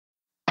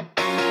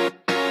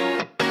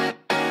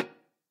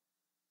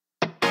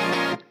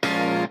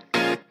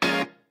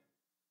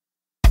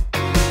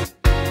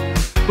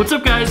What's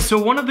up guys?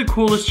 So one of the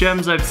coolest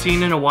gems I've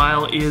seen in a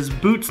while is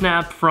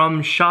Bootsnap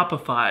from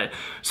Shopify.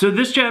 So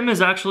this gem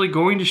is actually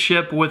going to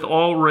ship with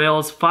all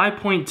Rails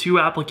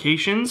 5.2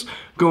 applications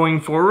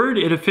going forward.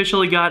 It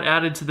officially got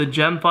added to the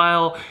gem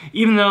file,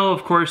 even though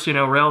of course, you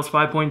know, Rails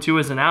 5.2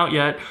 isn't out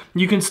yet.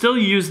 You can still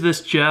use this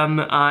gem,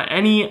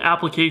 any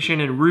application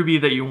in Ruby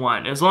that you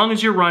want, as long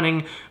as you're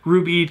running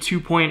Ruby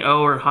 2.0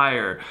 or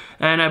higher.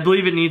 And I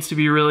believe it needs to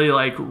be really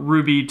like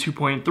Ruby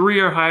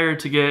 2.3 or higher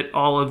to get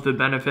all of the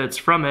benefits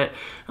from it.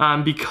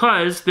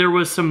 Because there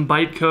was some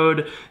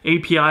bytecode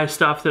API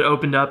stuff that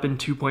opened up in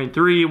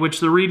 2.3, which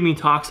the README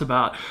talks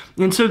about.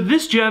 And so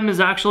this gem is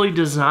actually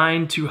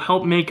designed to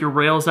help make your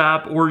Rails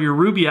app or your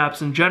Ruby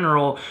apps in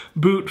general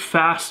boot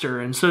faster.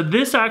 And so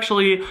this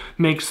actually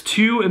makes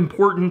two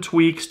important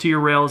tweaks to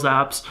your Rails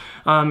apps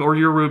or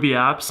your Ruby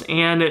apps,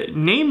 and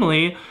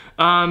namely,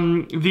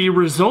 the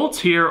results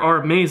here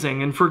are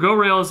amazing. And for Go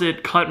Rails,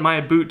 it cut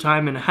my boot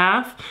time in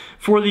half.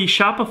 For the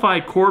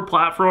Shopify core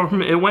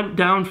platform, it went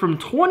down from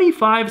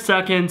 25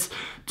 seconds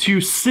to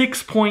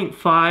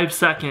 6.5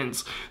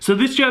 seconds. So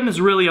this gem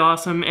is really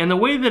awesome, and the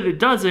way that it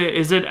does it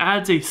is it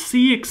adds a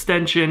C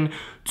extension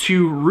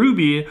to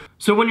Ruby.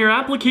 So when your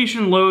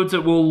application loads,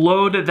 it will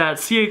load that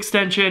C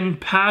extension,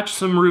 patch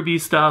some Ruby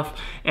stuff,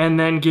 and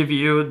then give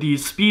you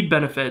these speed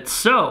benefits.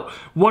 So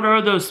what are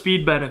those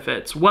speed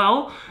benefits?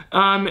 Well,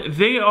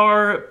 they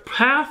are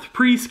path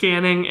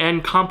pre-scanning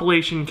and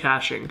compilation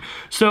caching.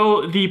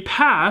 So the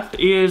path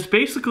is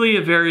basically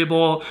a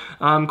variable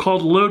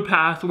called load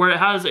path, where it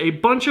has a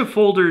bunch of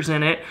folders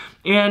in it,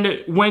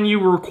 and when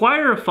you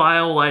require a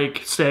file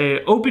like,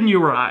 say,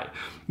 OpenURI,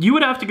 you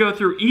would have to go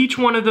through each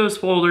one of those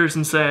folders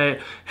and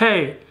say,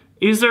 hey,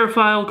 is there a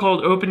file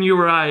called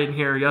OpenURI in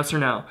here, yes or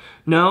no?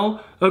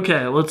 No?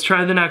 Okay, let's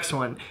try the next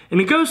one.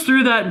 And it goes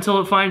through that until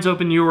it finds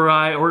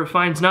OpenURI, or it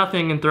finds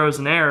nothing and throws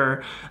an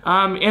error.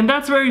 And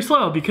that's very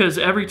slow, because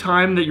every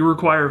time that you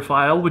require a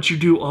file, which you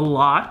do a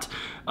lot,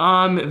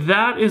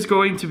 that is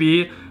going to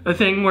be a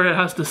thing where it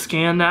has to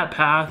scan that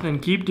path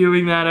and keep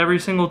doing that every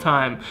single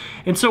time.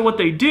 And so what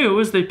they do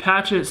is they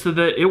patch it so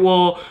that it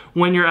will,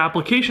 when your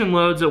application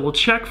loads, it will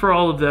check for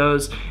all of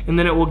those, and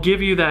then it will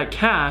give you that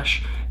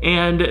cache,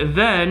 and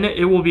then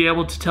it will be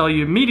able to tell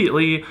you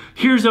immediately,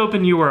 here's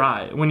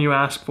OpenURI when you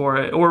ask for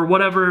it, or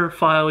whatever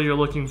file you're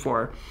looking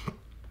for.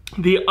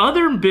 The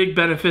other big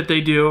benefit they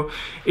do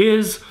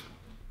is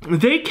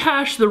they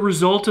cache the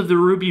result of the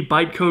Ruby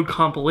bytecode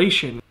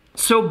compilation.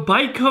 So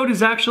bytecode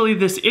is actually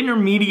this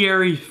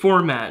intermediary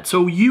format.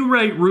 So you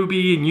write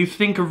Ruby and you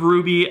think of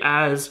Ruby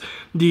as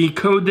the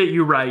code that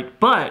you write,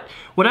 but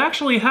what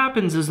actually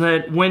happens is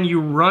that when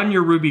you run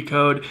your Ruby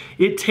code,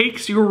 it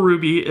takes your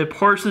Ruby, it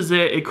parses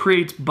it, it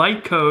creates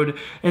bytecode,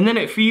 and then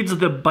it feeds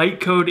the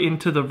bytecode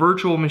into the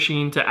virtual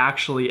machine to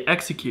actually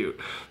execute.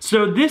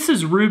 So this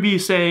is Ruby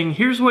saying,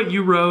 here's what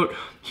you wrote,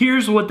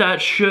 here's what that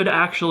should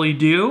actually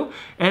do,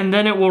 and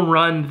then it will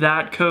run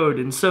that code.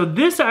 And so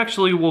this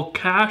actually will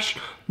cache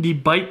the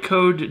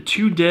bytecode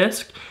to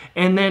disk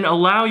and then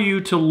allow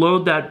you to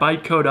load that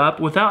bytecode up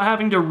without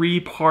having to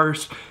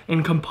re-parse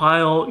and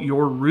compile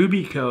your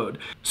Ruby code.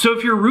 So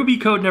if your Ruby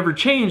code never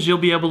changed, you'll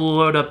be able to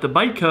load up the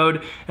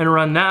bytecode and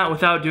run that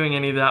without doing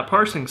any of that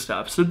parsing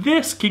stuff. So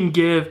this can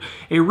give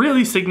a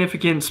really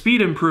significant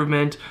speed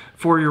improvement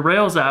for your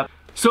Rails app.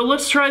 So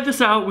let's try this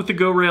out with the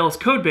Go Rails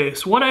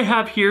codebase. What I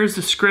have here is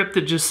a script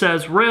that just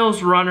says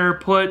Rails runner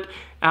put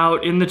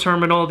out in the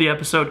terminal the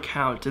episode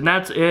count, and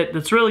that's it.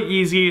 That's really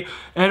easy,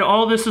 and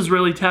all this is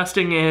really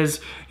testing is,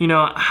 you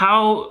know,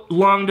 how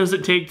long does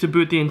it take to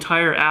boot the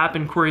entire app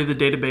and query the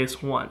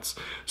database once.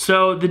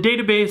 So the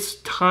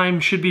database time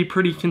should be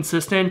pretty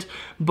consistent,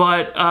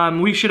 but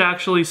we should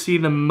actually see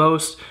the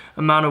most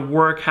amount of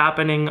work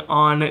happening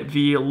on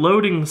the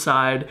loading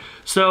side.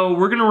 So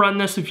we're gonna run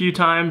this a few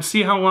times,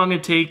 see how long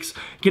it takes,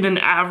 get an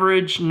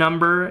average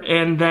number,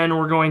 and then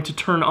we're going to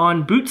turn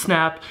on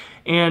Bootsnap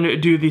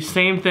and do the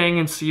same thing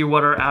and see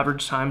what our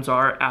average times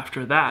are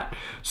after that.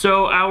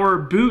 So our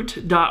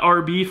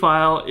boot.rb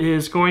file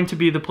is going to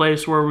be the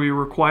place where we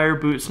require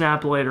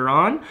Bootsnap later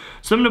on.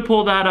 So I'm gonna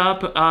pull that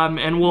up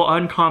and we'll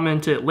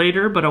uncomment it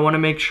later, but I wanna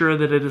make sure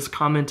that it is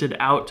commented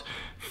out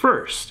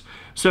first.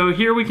 So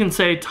here we can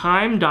say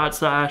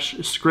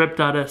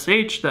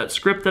time./script.sh, that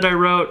script that I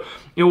wrote.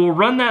 It will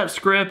run that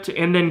script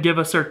and then give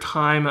us our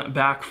time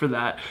back for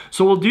that.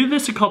 So we'll do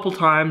this a couple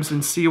times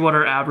and see what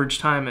our average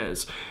time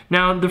is.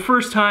 Now, the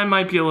first time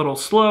might be a little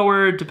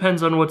slower. It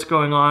depends on what's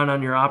going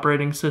on your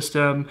operating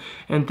system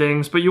and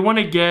things, but you want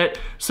to get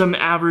some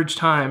average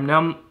time.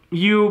 Now,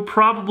 you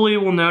probably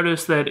will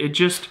notice that it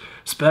just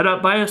sped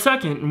up by a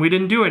second and we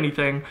didn't do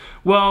anything.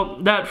 Well,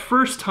 that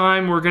first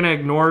time we're gonna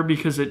ignore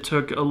because it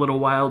took a little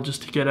while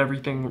just to get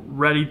everything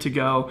ready to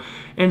go.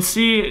 And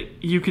see,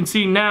 you can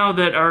see now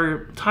that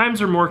our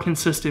times are more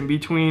consistent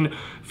between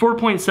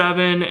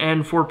 4.7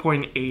 and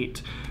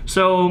 4.8.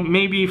 So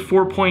maybe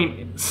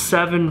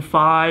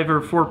 4.75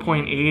 or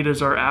 4.8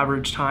 is our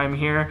average time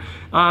here.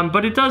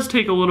 But it does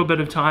take a little bit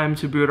of time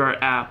to boot our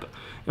app.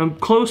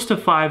 Close to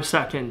 5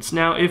 seconds.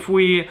 Now, if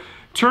we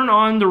turn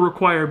on the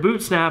require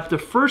Bootsnap, the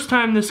first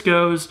time this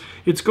goes,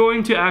 it's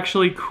going to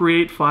actually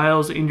create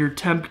files in your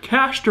temp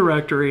cache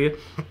directory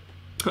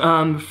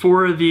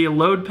for the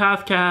load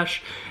path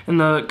cache and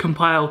the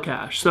compile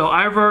cache. So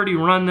I've already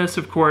run this,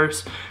 of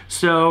course,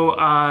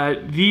 so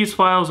these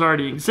files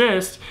already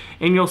exist,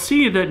 and you'll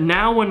see that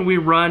now when we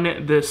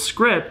run this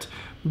script,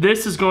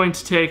 this is going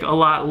to take a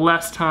lot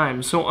less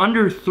time. So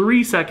under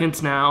 3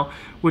 seconds now,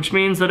 which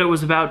means that it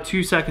was about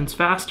 2 seconds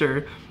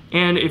faster.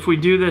 And if we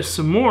do this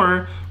some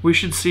more, we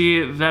should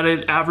see that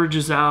it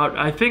averages out,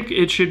 I think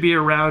it should be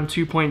around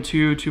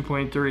 2.2,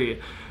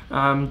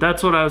 2.3.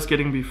 That's what I was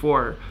getting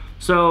before.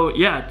 So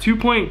yeah,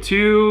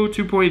 2.2,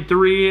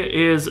 2.3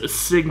 is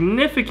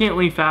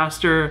significantly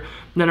faster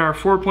than our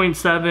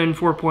 4.7,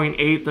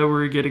 4.8 that we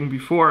were getting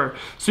before.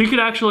 So you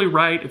could actually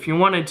write, if you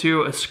wanted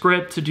to, a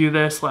script to do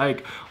this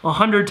like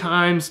 100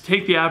 times,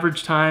 take the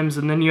average times,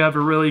 and then you have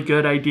a really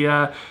good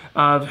idea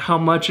of how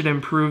much it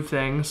improved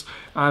things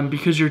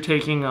because you're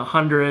taking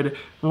 100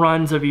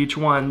 runs of each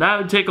one. That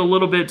would take a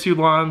little bit too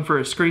long for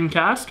a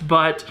screencast,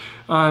 but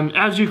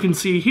as you can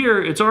see here,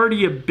 it's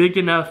already a big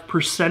enough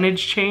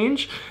percentage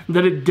change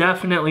that it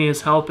definitely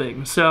is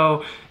helping.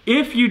 So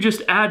if you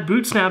just add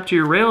Bootsnap to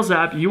your Rails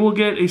app, you will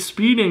get a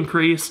speed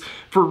increase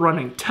for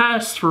running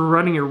tests, for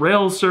running your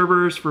Rails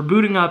servers, for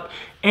booting up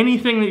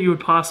anything that you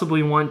would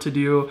possibly want to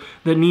do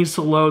that needs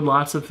to load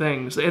lots of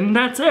things. And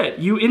that's it.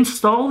 You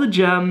install the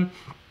gem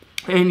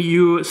and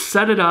you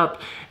set it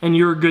up and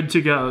you're good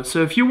to go.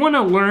 So if you want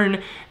to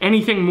learn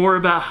anything more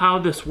about how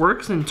this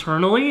works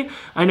internally,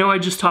 I know I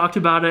just talked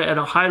about it at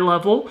a high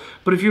level,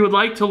 but if you would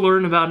like to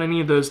learn about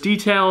any of those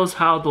details,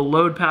 how the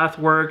load path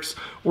works,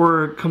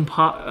 or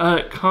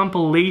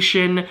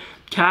compilation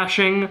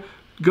caching,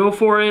 go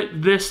for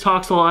it. This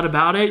talks a lot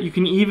about it. You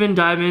can even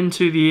dive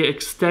into the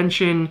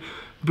extension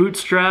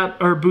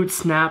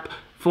Bootsnap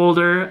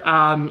folder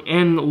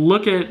and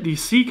look at the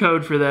C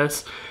code for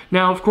this.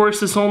 Now, of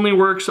course, this only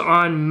works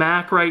on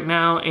Mac right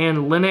now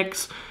and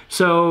Linux,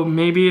 so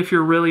maybe if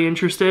you're really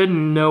interested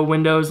and know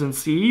Windows and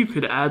C, you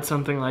could add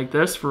something like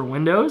this for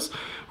Windows,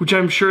 which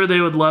I'm sure they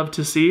would love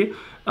to see.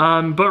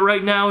 But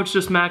right now it's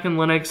just Mac and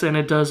Linux, and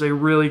it does a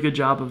really good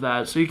job of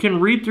that. So you can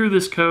read through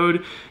this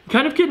code,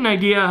 kind of get an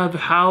idea of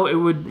how it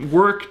would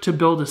work to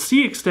build a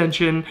C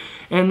extension,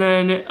 and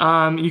then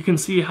you can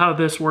see how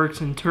this works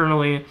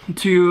internally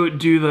to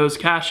do those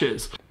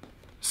caches.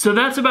 So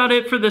that's about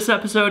it for this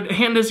episode,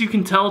 and as you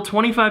can tell,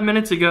 25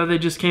 minutes ago they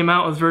just came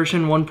out with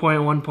version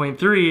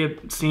 1.1.3,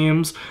 it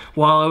seems,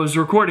 while I was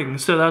recording,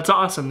 so that's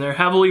awesome. They're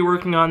heavily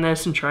working on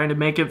this and trying to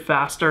make it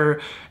faster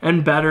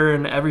and better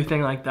and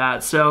everything like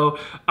that. So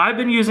I've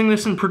been using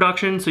this in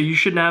production, so you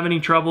shouldn't have any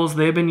troubles.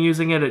 They've been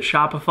using it at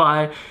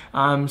Shopify,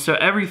 so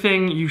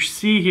everything you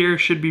see here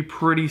should be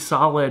pretty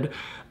solid.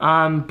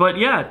 But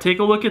yeah, take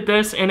a look at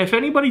this, and if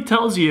anybody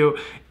tells you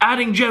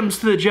adding gems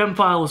to the gem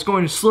file is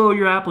going to slow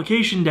your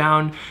application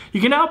down, you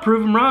can now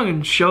prove them wrong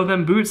and show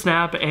them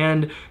Bootsnap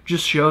and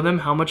just show them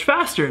how much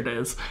faster it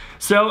is.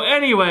 So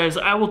anyways,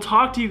 I will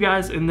talk to you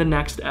guys in the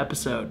next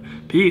episode.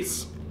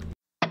 Peace.